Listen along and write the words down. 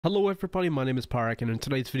Hello everybody, my name is Pyrac, and in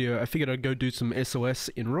today's video I figured I'd go do some SOS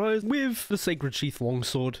in Rise with the Sacred Sheath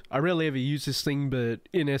Longsword. I rarely ever use this thing, but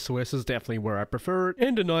in SOS is definitely where I prefer it.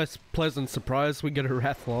 And a nice pleasant surprise, we get a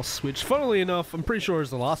Wrathloss, which funnily enough I'm pretty sure is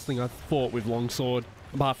the last thing I fought with Longsword,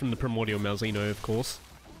 apart from the Primordial Malzeno of course.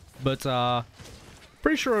 But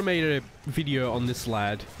pretty sure I made a video on this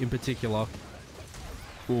lad in particular.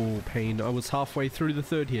 Oh pain, I was halfway through the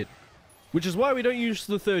third hit. Which is why we don't use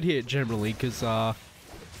the third hit generally, because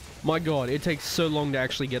my god, it takes so long to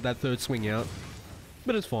actually get that third swing out.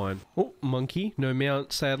 But it's fine. Oh, monkey. No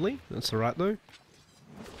mount, sadly. That's alright, though.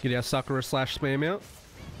 Get our Sakura slash spam out.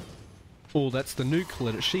 Oh, that's the nuke.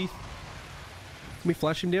 Let it sheath. Can we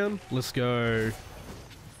flash him down? Let's go.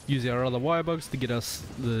 Use our other wire bugs to get us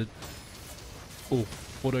the... Oh,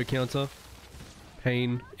 auto counter.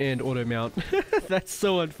 Pain. And auto mount. That's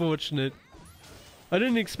so unfortunate. I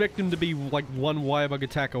didn't expect him to be like one wire bug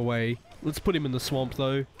attack away. Let's put him in the swamp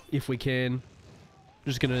though, if we can.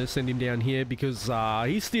 Just gonna send him down here because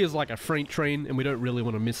he steers like a freight train and we don't really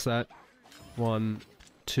want to miss that. 1,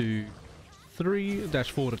 2, 3.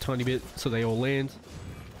 Dash forward a tiny bit so they all land.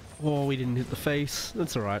 Oh, we didn't hit the face.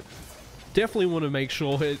 That's alright. Definitely want to make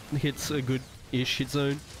sure it hits a good-ish hit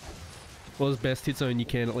zone. Well, as best hit zone you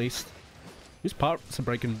can at least. These parts are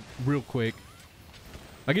breaking real quick.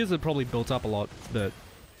 I guess it probably built up a lot, but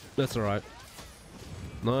that's alright.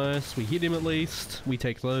 Nice, we hit him at least. We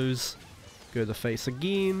take those. Go the face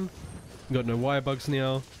again. Got no wire bugs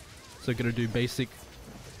now. So gonna do basic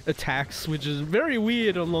attacks, which is very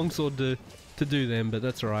weird on Longsword to do them, but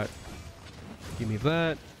that's alright. Give me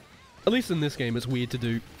that. At least in this game it's weird to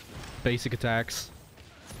do basic attacks.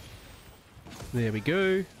 There we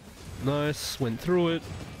go. Nice, went through it.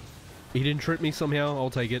 He didn't trip me somehow,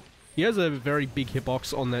 I'll take it. He has a very big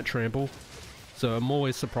hitbox on that trample, so I'm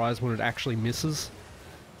always surprised when it actually misses.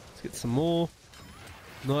 Let's get some more.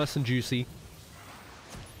 Nice and juicy.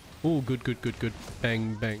 Oh, good, good, good, good.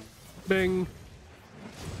 Bang, bang, bang.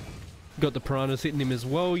 Got the piranhas hitting him as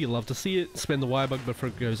well. You love to see it. Spend the wire bug before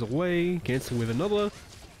it goes away. Cancel with another.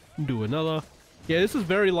 Do another. Yeah, this is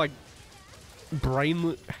very, like,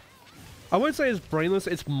 brainless. I won't say it's brainless.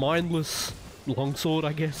 It's mindless longsword,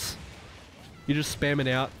 I guess. You just spam it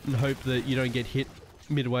out and hope that you don't get hit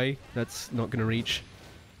midway. That's not going to reach.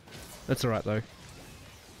 That's alright though.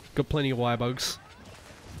 Got plenty of wire bugs.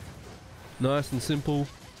 Nice and simple.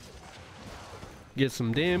 Get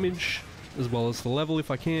some damage, as well as the level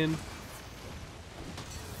if I can.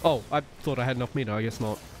 Oh, I thought I had enough meter, I guess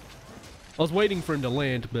not. I was waiting for him to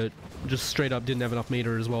land, but just straight up didn't have enough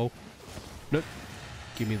meter as well. Nope.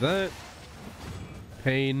 Give me that.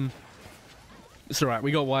 Pain. It's alright,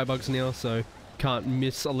 we got wire bugs now, so can't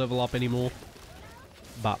miss a level up anymore.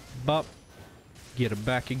 Bop. Get it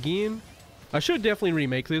back again. I should definitely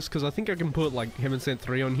remake this, because I think I can put like Heaven Sent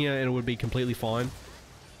 3 on here and it would be completely fine.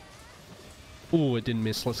 Oh, it didn't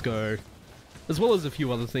miss, let's go. As well as a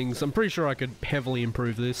few other things, I'm pretty sure I could heavily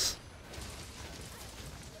improve this.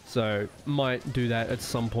 So, might do that at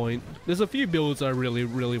some point. There's a few builds I really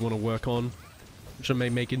want to work on, which I may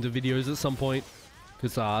make into videos at some point.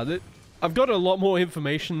 Because I've got a lot more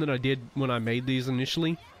information than I did when I made these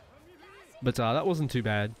initially. But that wasn't too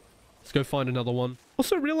bad. Let's go find another one.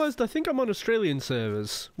 Also realized I think I'm on Australian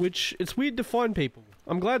servers, which it's weird to find people.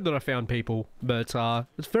 I'm glad that I found people, but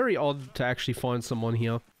it's very odd to actually find someone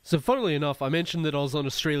here. So funnily enough, I mentioned that I was on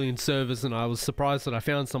Australian servers and I was surprised that I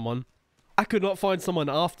found someone. I could not find someone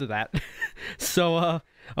after that. So I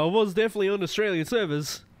was definitely on Australian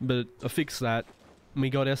servers, but I fixed that. We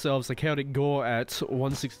got ourselves a Chaotic Gore at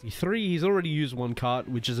 163. He's already used one cart,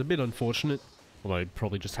 which is a bit unfortunate. Although he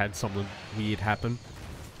probably just had something weird happen.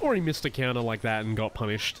 Or he missed a counter like that and got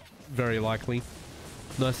punished. Very likely.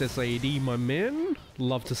 Nice SAD, my man.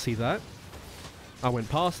 Love to see that. I went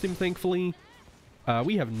past him, thankfully.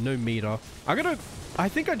 We have no meter. I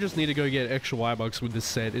think I just need to go get extra wire bugs with this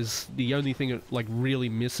set. Is the only thing that, like, really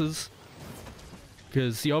misses.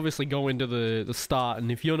 Because you obviously go into the start,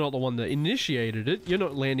 and if you're not the one that initiated it, you're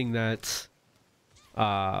not landing that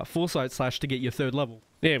foresight slash to get your third level.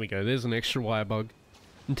 There we go, there's an extra wire bug.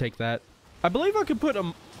 And take that. I believe I could put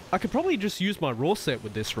I could probably just use my raw set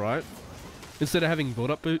with this, right? Instead of having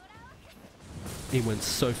build-up boot. He went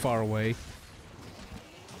so far away.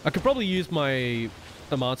 I could probably use my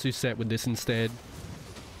Amatsu set with this instead.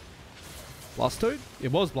 Blastoad?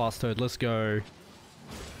 It was Blastoad, let's go.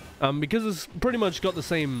 Because it's pretty much got the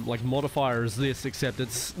same like modifier as this, except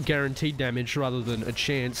it's guaranteed damage rather than a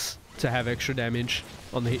chance to have extra damage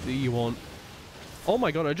on the hit that you want. Oh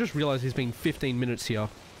my god, I just realized he's been 15 minutes here.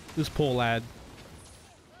 This poor lad.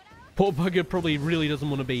 Poor bugger probably really doesn't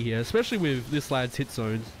want to be here, especially with this lad's hit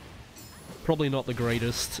zones. Probably not the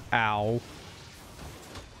greatest. Ow.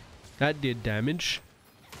 That did damage.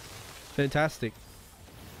 Fantastic.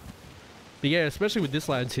 But yeah, especially with this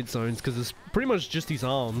lad's hit zones, because it's pretty much just his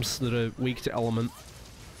arms that are weak to element.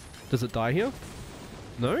 Does it die here?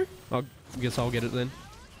 No? I guess I'll get it then.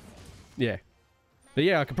 Yeah. But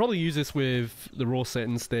yeah, I could probably use this with the raw set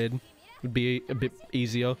instead. Would be a bit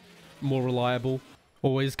easier. More reliable.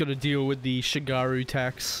 Always got to deal with the Shigaru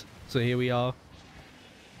tax. So here we are.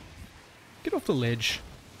 Get off the ledge.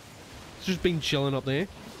 It's just been chilling up there.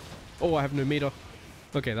 Oh, I have no meter.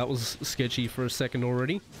 Okay, that was sketchy for a second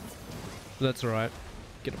already. But that's alright.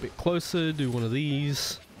 Get a bit closer, do one of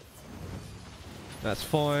these. That's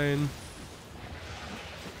fine.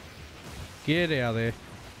 Get out of there.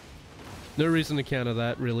 No reason to counter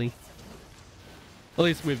that, really. At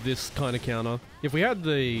least with this kind of counter. If we had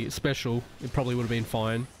the special, it probably would have been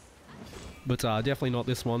fine. But definitely not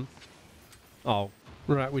this one. Oh.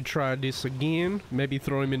 Right, we try this again. Maybe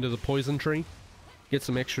throw him into the poison tree. Get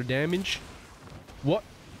some extra damage. What?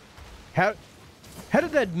 How did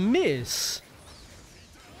that miss?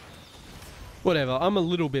 Whatever, I'm a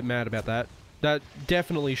little bit mad about that. That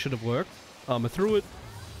definitely should have worked. Armor through it.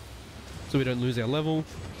 So we don't lose our level.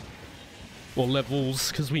 Or levels,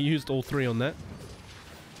 because we used all three on that.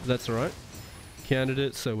 That's alright. Counted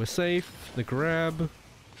it, so we're safe. The grab.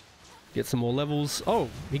 Get some more levels. Oh,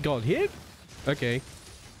 he got hit? Okay.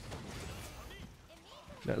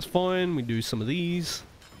 That's fine. We do some of these.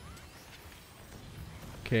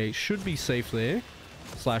 Okay, should be safe there.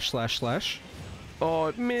 Slash, slash, slash. Oh,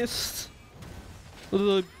 it missed.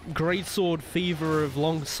 The greatsword fever of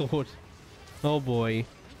longsword. Oh boy.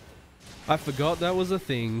 I forgot that was a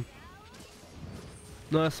thing.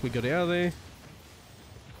 Nice, we got out of there.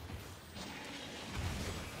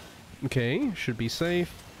 Okay, should be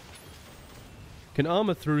safe. Can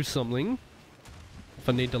armor through something if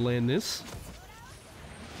I need to land this.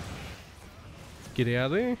 Get out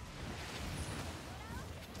of there.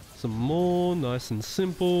 Some more, nice and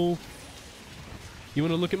simple. You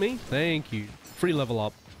want to look at me? Thank you. Free level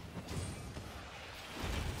up.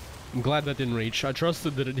 I'm glad that didn't reach. I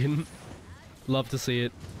trusted that it didn't. Love to see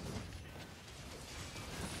it.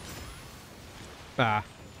 Ah,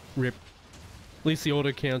 rip. At least the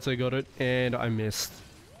auto counter got it, and I missed.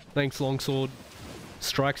 Thanks, longsword.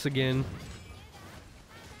 Strikes again.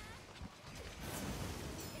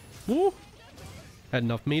 Woo! Had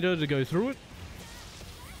enough meter to go through it.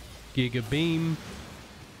 Giga beam.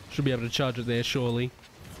 Should be able to charge it there, surely.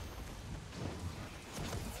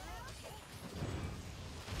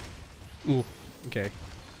 Ooh, okay.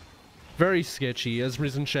 Very sketchy, as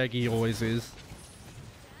Risen Shaggy always is.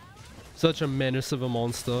 Such a menace of a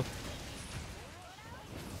monster.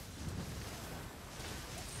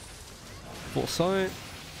 Foresight.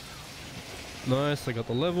 Nice, I got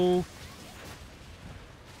the level.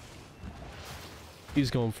 He's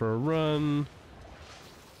going for a run.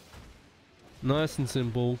 Nice and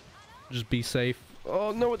simple. Just be safe.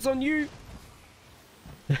 Oh no, it's on you!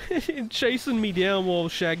 Chasing me down while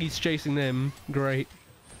Shaggy's chasing them. Great.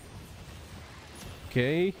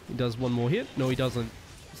 Okay, he does one more hit. No, he doesn't.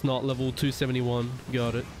 It's not level 271.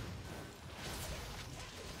 Got it.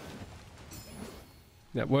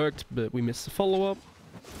 That worked, but we missed the follow-up.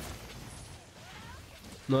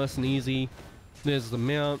 Nice and easy. There's the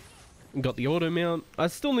mount. Got the auto mount. I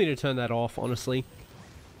still need to turn that off, honestly.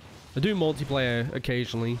 I do multiplayer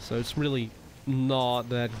occasionally, so it's really not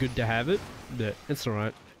that good to have it, but it's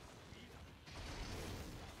alright.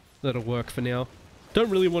 That'll work for now. Don't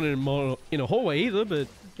really want it in a hallway either, but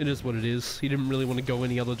it is what it is. He didn't really want to go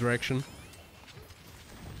any other direction.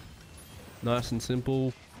 Nice and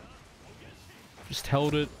simple. Just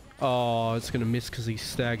held it. Oh, it's gonna miss because he's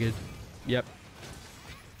staggered. Yep.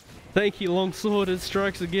 Thank you, longsword. It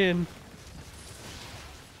strikes again.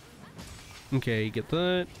 Okay, get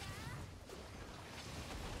that.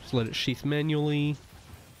 Just let it sheath manually.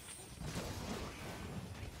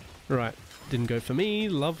 Right. Didn't go for me.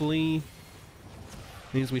 Lovely.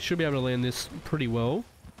 Means we should be able to land this pretty well.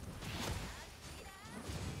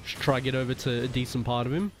 Just try get over to a decent part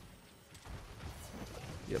of him.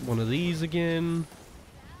 Get one of these again.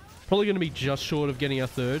 Probably going to be just short of getting our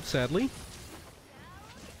third, sadly.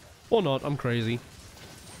 Or not, I'm crazy.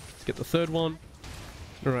 Let's get the third one.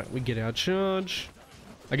 Alright, we get our charge.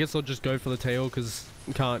 I guess I'll just go for the tail because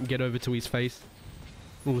we can't get over to his face.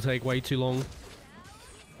 It will take way too long.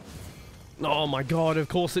 Oh my god, of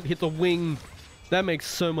course it hit the wing. That makes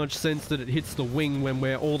so much sense that it hits the wing when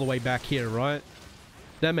we're all the way back here, right?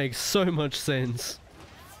 That makes so much sense.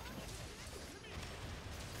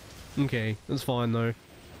 Okay, that's fine though.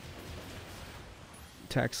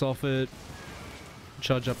 Tax off it.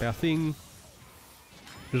 Charge up our thing.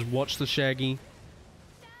 Just watch the shaggy.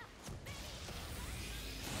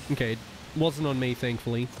 Okay, wasn't on me,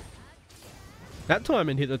 thankfully. That time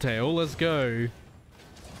and hit the tail. Let's go.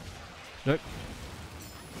 Nope.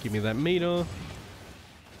 Give me that meter.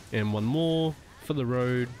 And one more for the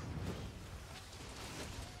road.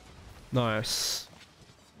 Nice.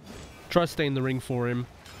 Try stay in the ring for him.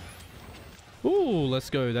 Ooh, let's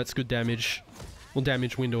go. That's good damage. Well,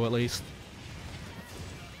 damage window at least.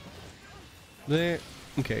 There.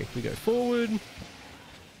 Okay, we go forward.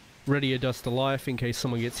 Ready a dust to life in case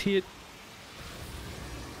someone gets hit.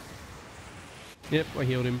 Yep, I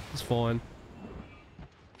healed him. It's fine.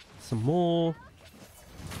 Some more.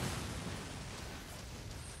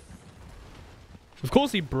 Of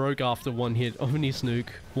course he broke after one hit of an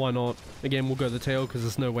snook. Why not? Again, we'll go the tail because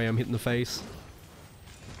there's no way I'm hitting the face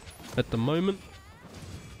at the moment.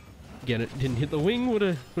 Again, it didn't hit the wing. What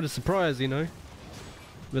a surprise, you know.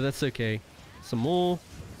 But that's okay. Some more.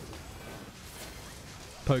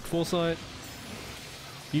 Poke foresight.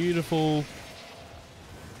 Beautiful.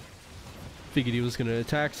 Figured he was going to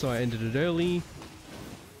attack, so I ended it early.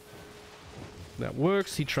 That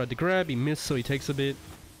works. He tried to grab. He missed, so he takes a bit.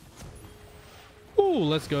 Ooh,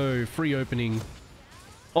 let's go. Free opening.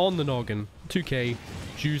 On the noggin. 2k.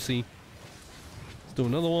 Juicy. Let's do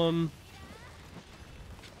another one.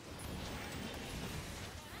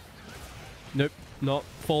 Nope. Not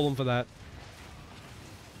falling for that.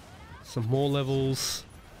 Some more levels.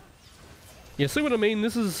 Yeah, see what I mean?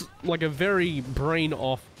 This is like a very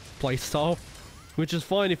brain-off playstyle, which is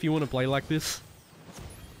fine if you want to play like this.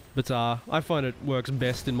 But I find it works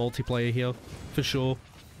best in multiplayer here, for sure.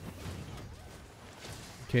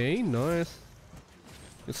 Okay, nice.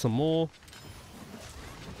 Get some more.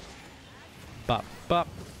 Bop, bop.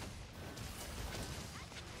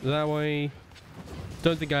 That way.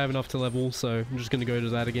 Don't think I have enough to level, so I'm just going to go to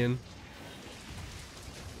that again.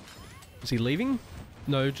 Is he leaving?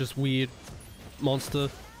 No, just weird monster.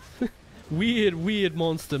 Weird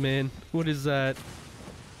monster, man. What is that?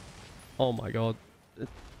 Oh my god.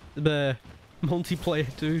 The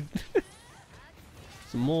multiplayer, dude.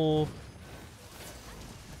 Some more.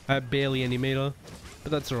 I have barely any meter,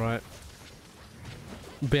 but that's alright.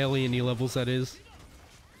 Barely any levels, that is.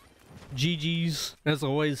 GG's. As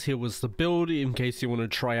always, here was the build in case you want to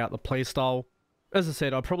try out the playstyle. As I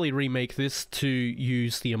said, I'll probably remake this to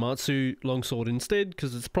use the Amatsu longsword instead,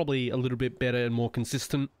 because it's probably a little bit better and more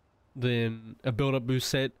consistent than a build-up boost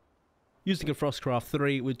set. Using a Frostcraft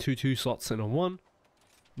 3 with 2 slots and a 1.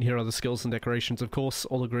 And here are the skills and decorations, of course.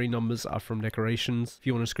 All the green numbers are from decorations. If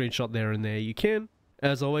you want to screenshot there and there, you can.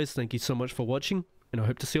 As always, thank you so much for watching, and I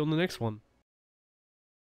hope to see you on the next one.